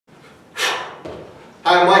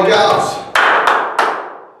Hi, Mike Gals.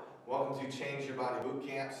 Welcome to Change Your Body Boot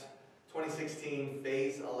Camps 2016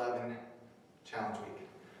 Phase 11 Challenge Week.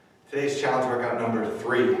 Today's challenge workout number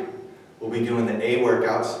 3. We'll be doing the A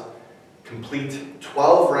workouts. Complete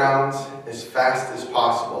 12 rounds as fast as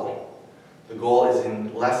possible. The goal is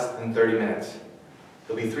in less than 30 minutes.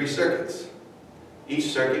 There'll be 3 circuits.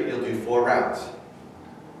 Each circuit you'll do 4 rounds.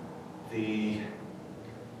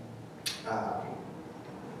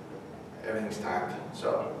 Everything's timed,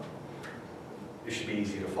 so it should be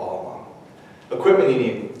easy to follow along. Equipment you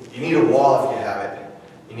need. You need a wall if you have it.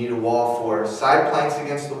 You need a wall for side planks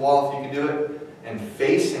against the wall if you can do it, and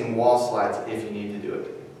facing wall slides if you need to do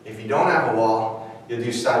it. If you don't have a wall, you'll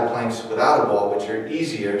do side planks without a wall, which are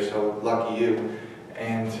easier, so lucky you.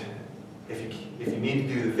 And if you need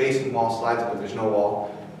to do the facing wall slides but there's no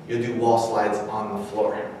wall, you'll do wall slides on the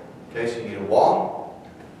floor. Okay, so you need a wall.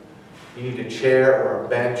 You need a chair or a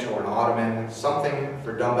bench or an ottoman, something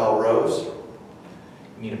for dumbbell rows.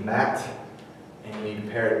 You need a mat, and you need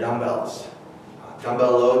a pair of dumbbells.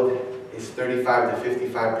 Dumbbell load is 35 to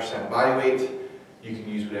 55% body weight. You can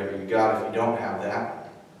use whatever you got if you don't have that.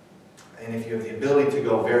 And if you have the ability to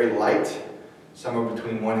go very light, somewhere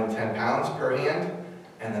between 1 and 10 pounds per hand,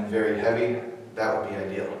 and then very heavy, that would be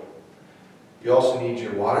ideal. You also need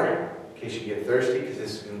your water in case you get thirsty, because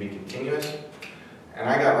this is going to be continuous. And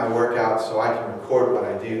I got my workout so I can record what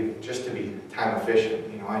I do just to be time efficient.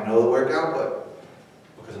 You know, I know the workout, but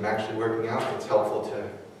because I'm actually working out, it's helpful to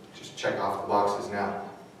just check off the boxes now.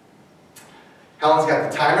 Helen's got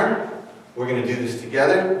the timer. We're going to do this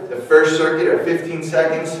together. The first circuit are 15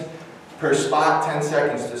 seconds per spot, 10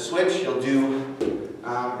 seconds to switch. You'll do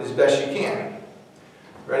as best you can.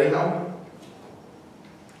 Ready, Helen?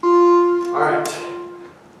 All right.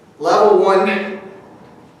 Level 1A.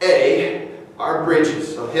 Are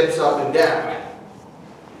bridges, so hips up and down.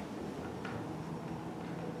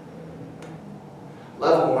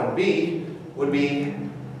 Level 1B would be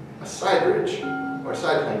a side bridge or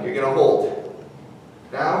side plank. You're going to hold.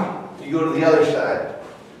 Now you go to the other side.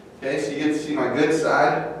 Okay, so you get to see my good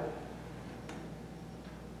side.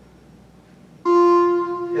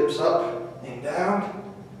 Hips up and down.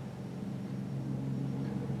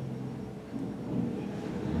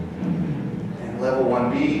 And level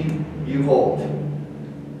 1B. You hold.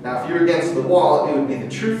 Now if you're against the wall, it would be the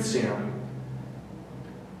truth serum.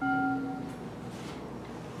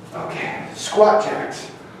 Okay, squat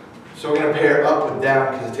jacks. So we're going to pair up and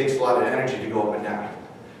down because it takes a lot of energy to go up and down.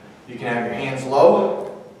 You can have your hands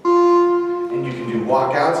low, and you can do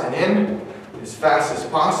walkouts and in as fast as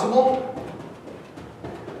possible,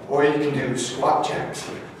 or you can do squat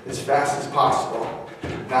jacks as fast as possible.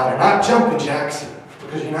 Now they're not jumping jacks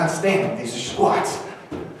because you're not standing, these are squats.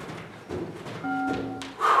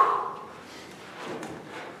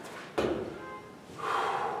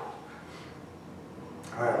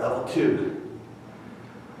 Alright, level 2.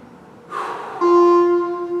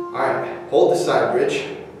 Alright, hold the side bridge,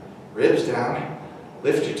 ribs down,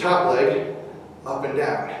 lift your top leg up and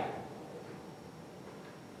down.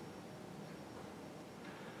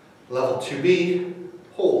 Level 2B,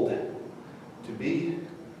 hold. To be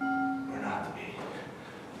or not to be.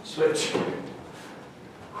 Switch.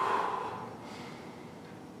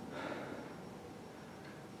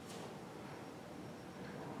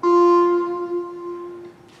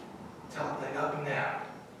 Top leg up and down.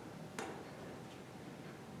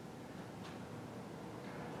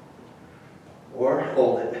 Or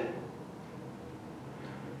hold it.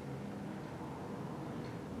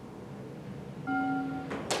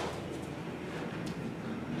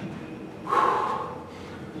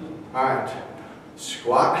 Alright,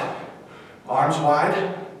 squat, arms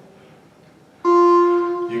wide.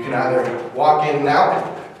 You can either walk in and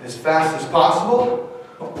out as fast as possible,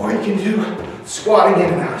 or you can do squatting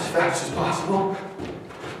in and out as fast as possible.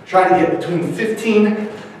 Try to get between 15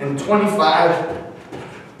 and 25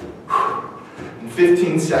 in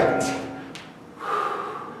 15 seconds.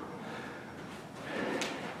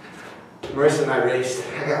 Marissa and I raced.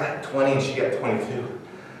 I got like 20 and she got 22.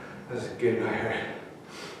 That was good by her.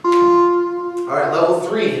 Alright, level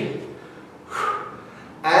 3.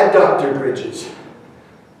 Adductor bridges.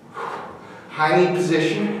 High knee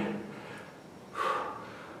position.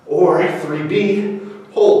 Or 3B,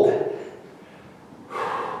 hold.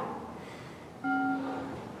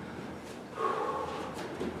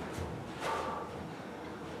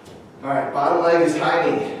 Alright, bottom leg is high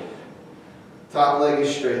knee. Top leg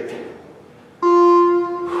is straight.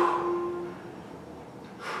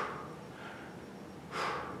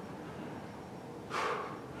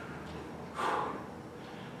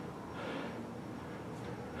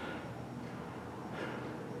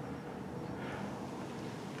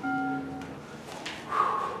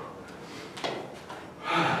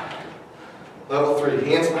 your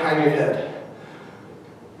hands behind your head.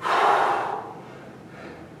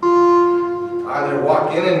 Either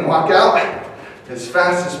walk in and walk out as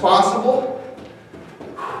fast as possible,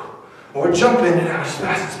 or jump in and out as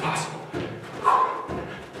fast as possible.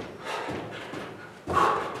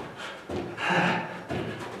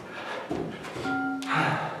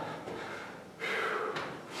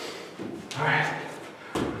 All right,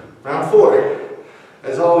 round 4.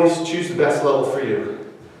 As always, choose the best level for you.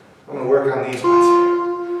 I'm going to work on these ones.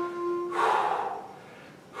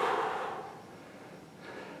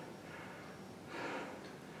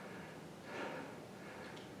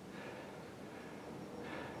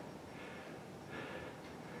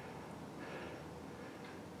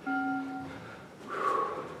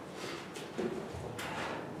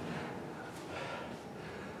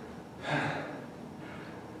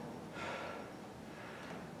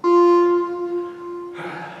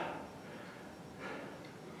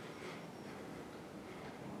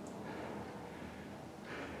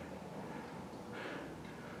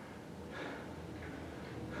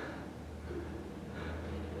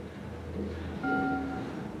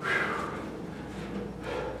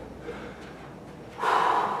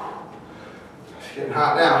 It's getting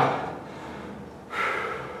hot now.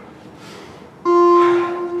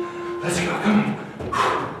 Let's go, come on.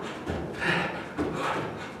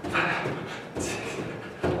 5, 6,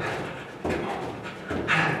 come on.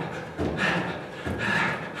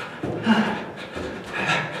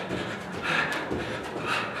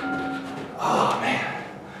 Oh man,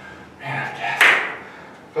 I guess.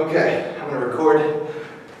 Okay, I'm gonna record.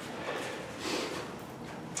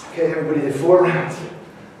 Okay, everybody did 4 rounds.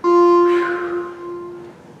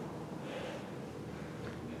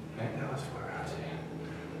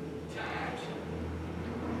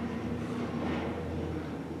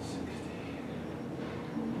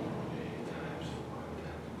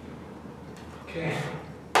 Okay.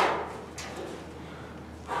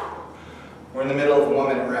 We're in the middle of a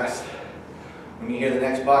 1-minute rest. When you hear the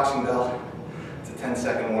next boxing bell, it's a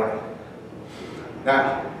 10-second warning.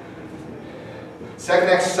 Now, second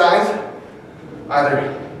exercise,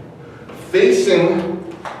 either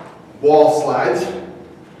facing wall slides,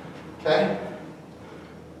 okay,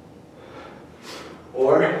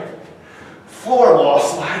 or floor wall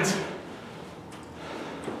slides,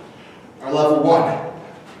 or level 1.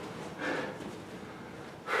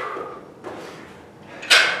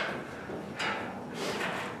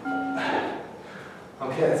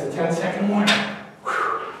 Okay, that's a 10-second warning.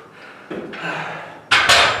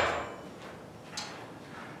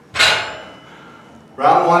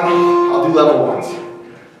 Round 1, I'll do level 1s.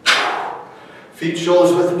 Feet,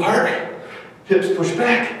 shoulders width apart. Hips push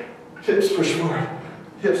back. Hips push forward.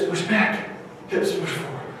 Hips push back. Hips push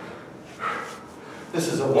forward. This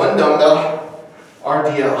is a 1 dumbbell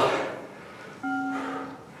RDL.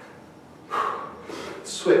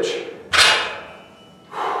 Switch.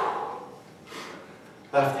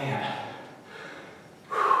 Left hand.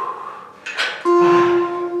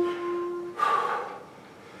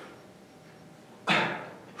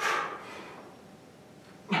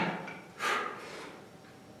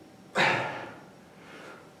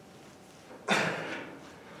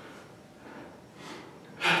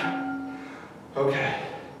 Okay.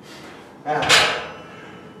 Now,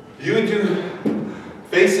 you would do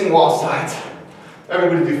facing wall slides.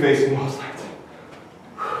 Everybody do facing wall slides.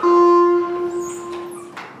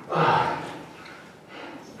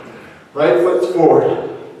 Right foot's forward.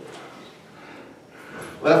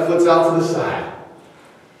 Left foot's out to the side.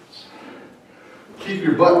 Keep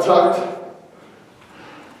your butt tucked.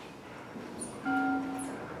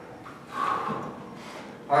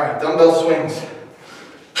 All right, dumbbell swings.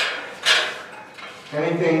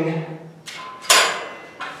 Anything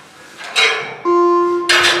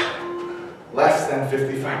less than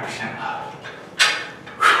 55% load.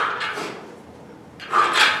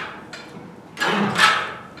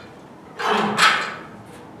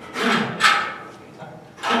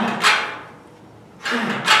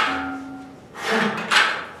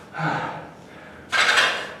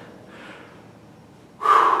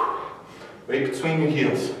 Weight between your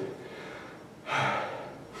heels.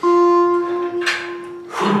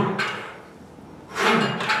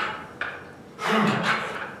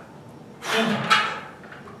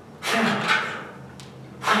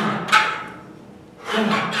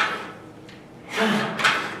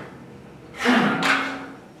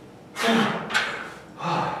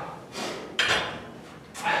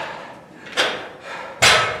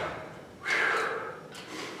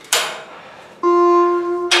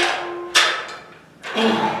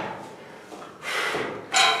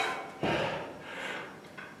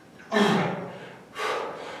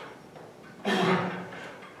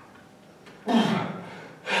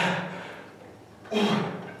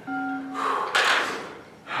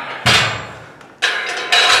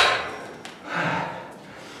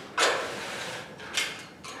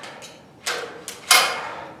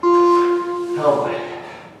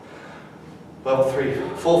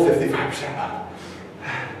 full 55% up.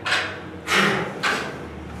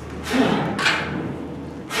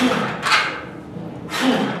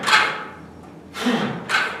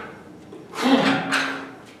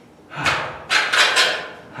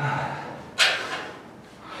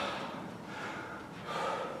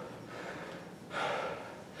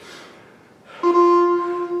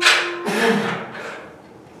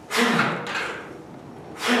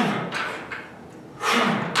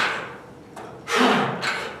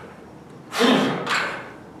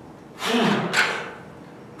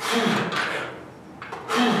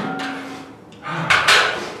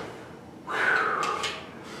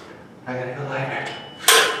 I gotta go lighter.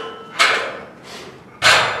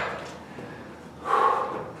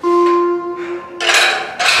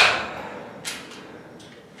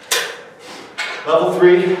 Level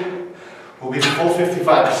 3 will be the full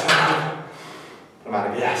 55%. I'm out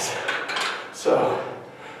of gas. So,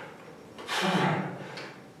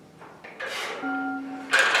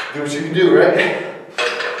 do what you can do, right?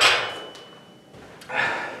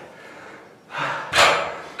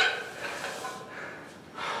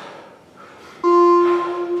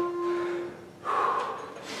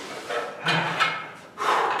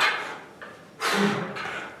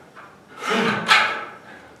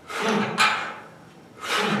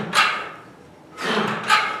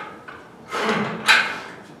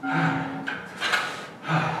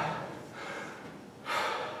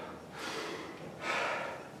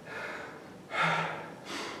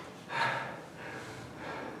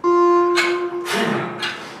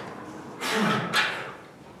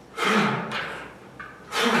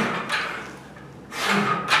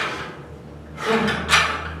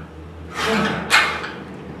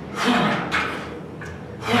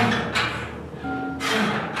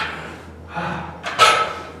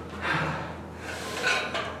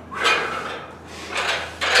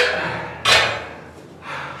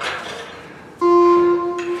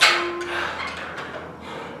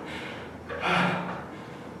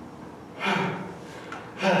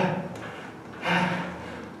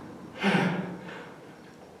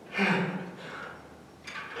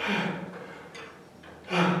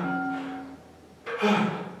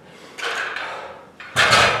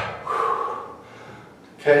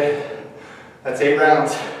 Okay, that's 8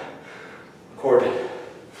 rounds. Record.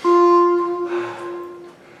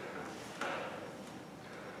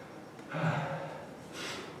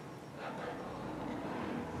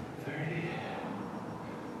 30.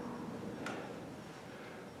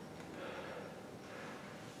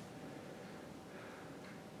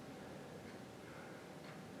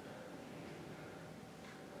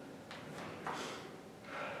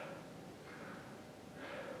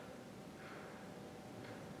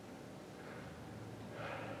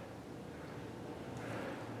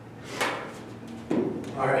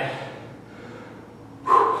 All right.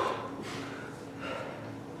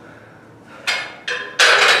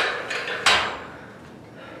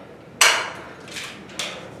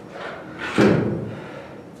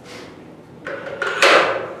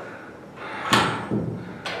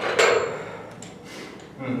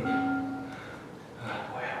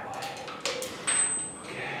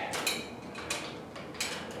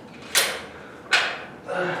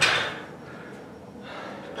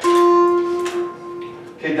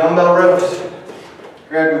 Okay, dumbbell rows.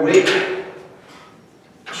 Grab your weight.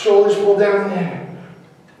 Shoulders pull down in.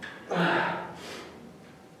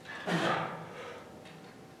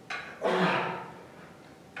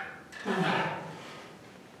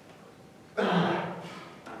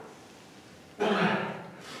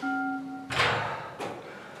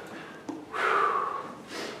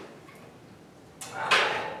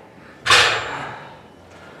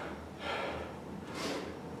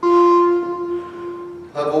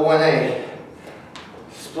 Level 1A,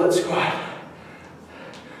 split squat.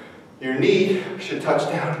 Your knee should touch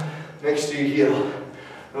down next to your heel.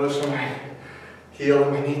 Notice where my heel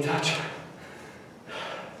and my knee touch.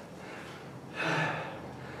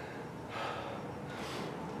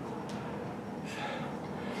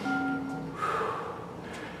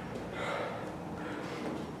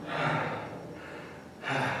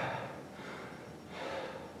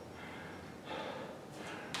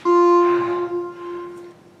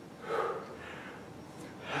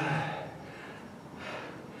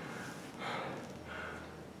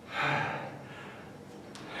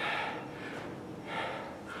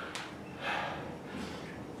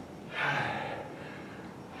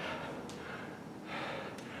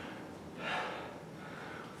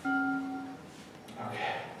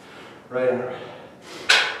 Right arm.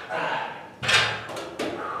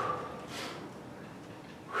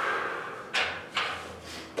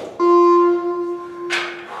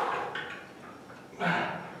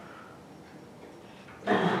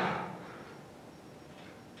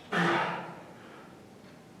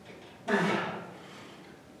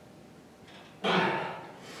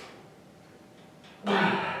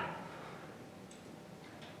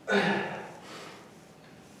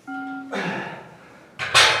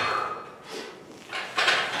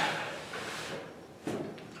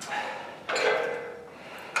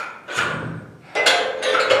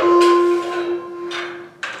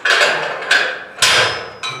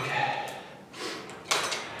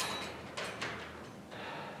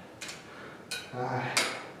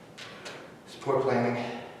 Support planning.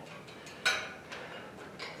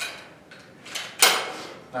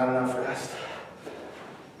 Not enough rest.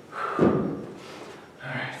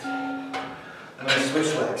 Alright. I'm going to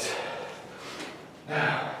switch legs.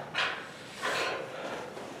 Now.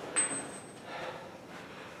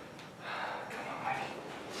 Come on, lady.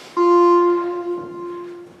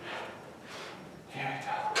 Here we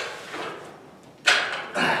go.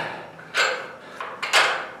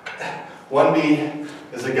 1B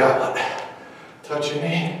is a goblet. Touch your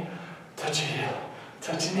knee, touch your heel,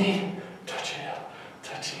 touch your knee, touch your heel,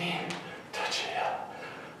 touch your knee, touch your heel,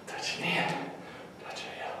 touch your knee, touch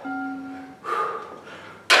your heel.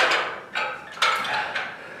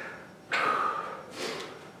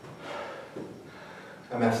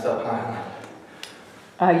 I messed up,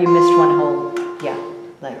 huh? You missed one whole, yeah,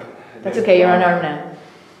 leg. That's okay, you're on arm now.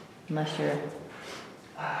 Unless you're...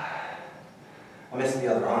 I missed the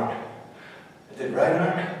other arm. I did right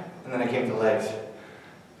arm, and then I came to legs.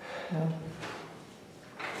 Oh.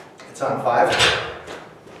 It's on 5.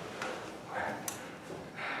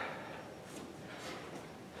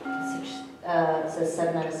 It says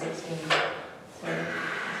 7 out of 16.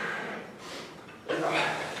 So.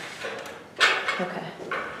 Okay.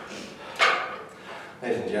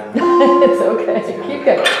 Ladies and gentlemen. It's okay. Keep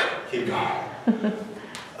going. Keep going.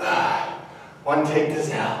 1, take this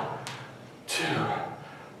now. 2.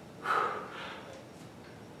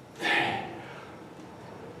 3.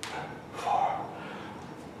 4.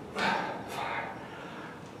 5.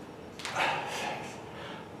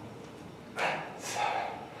 6. 7.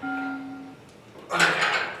 Okay.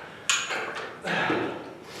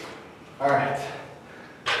 All right.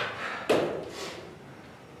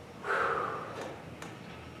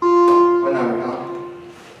 What number, Helen?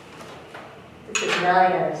 This is 9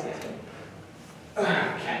 out of 16.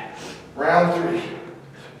 Okay. Round 3.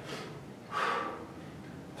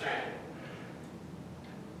 3.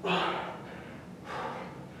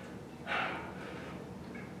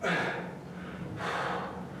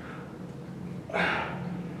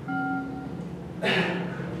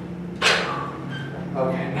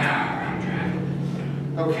 Okay, now round drag.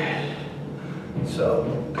 Okay. So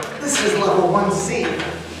this is level 1C.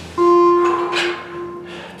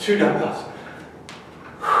 2 dumbbells.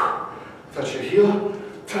 Touch your heel,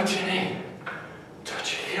 touch your knee.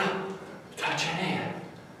 Touch your heel, touch your knee.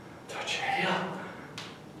 Touch your heel,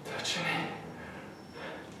 touch your knee.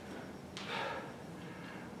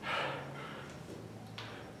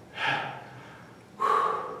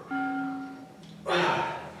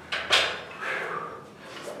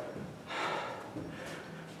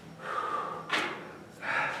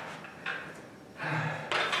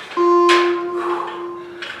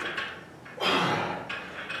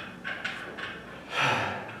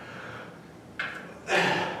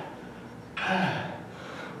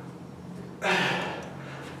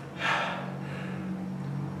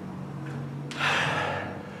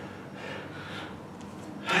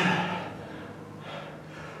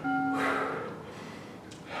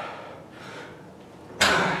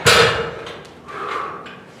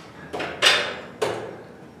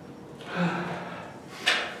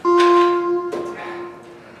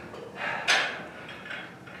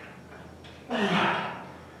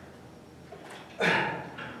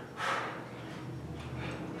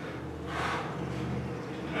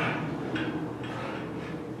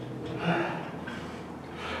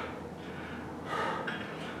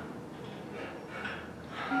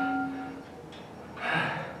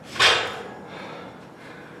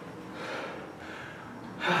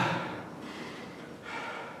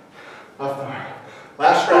 Left arm.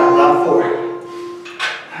 Last round, round 4.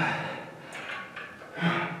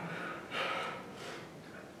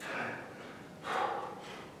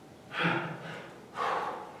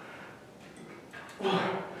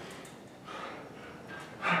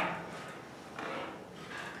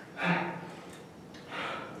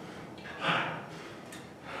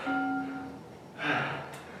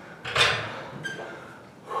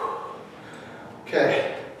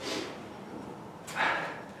 Okay.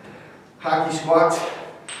 Hockey squats,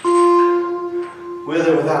 with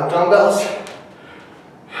or without dumbbells.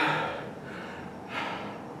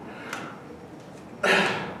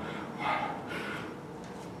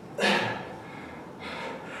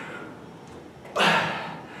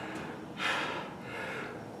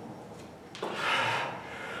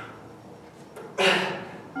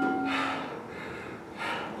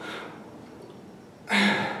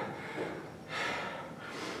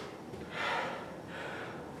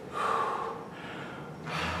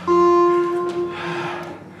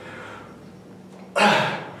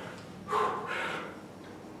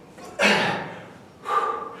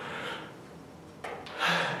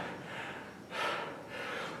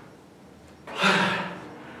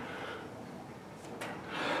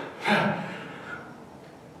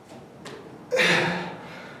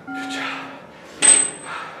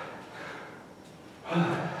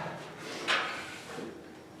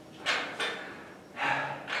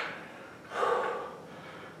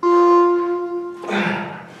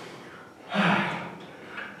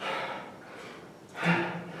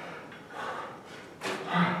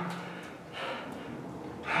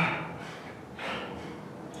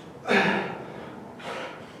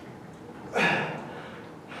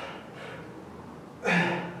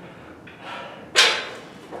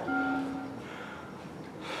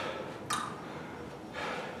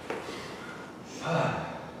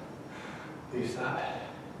 Please stop.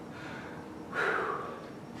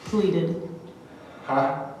 Pleated.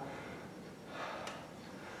 Huh?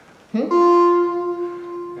 Hmm?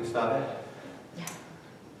 Can I stop it? Yeah.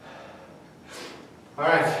 All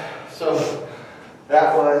right, so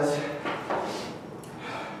that was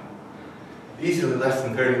easily less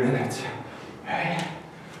than 30 minutes. All right,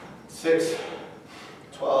 6,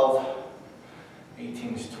 12,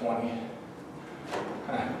 18 is 20.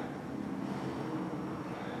 Huh.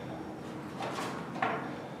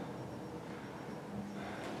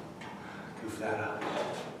 Goof that up.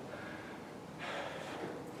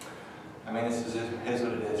 I mean, this is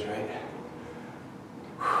what it is, right?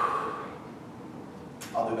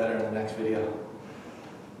 I'll do better in the next video.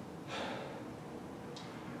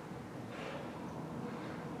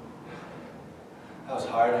 That was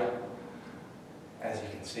hard, as you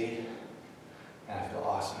can see, and I feel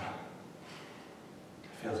awesome. It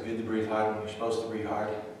feels good to breathe hard when you're supposed to breathe hard.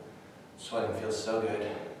 Sweating feels so good.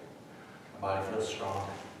 My body feels strong.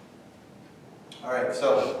 All right,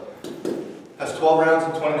 so that's 12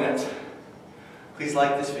 rounds in 20 minutes. Please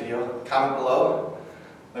like this video, comment below.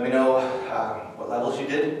 Let me know what levels you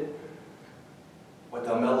did, what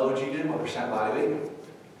dumbbell loads you did, what percent body weight.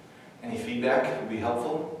 Any feedback would be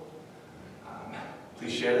helpful.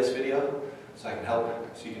 Please share this video so you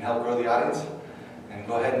can help grow the audience. And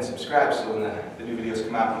go ahead and subscribe so when the new videos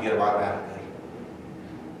come out, you get them automatically.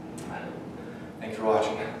 Thanks for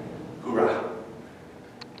watching. Hoorah.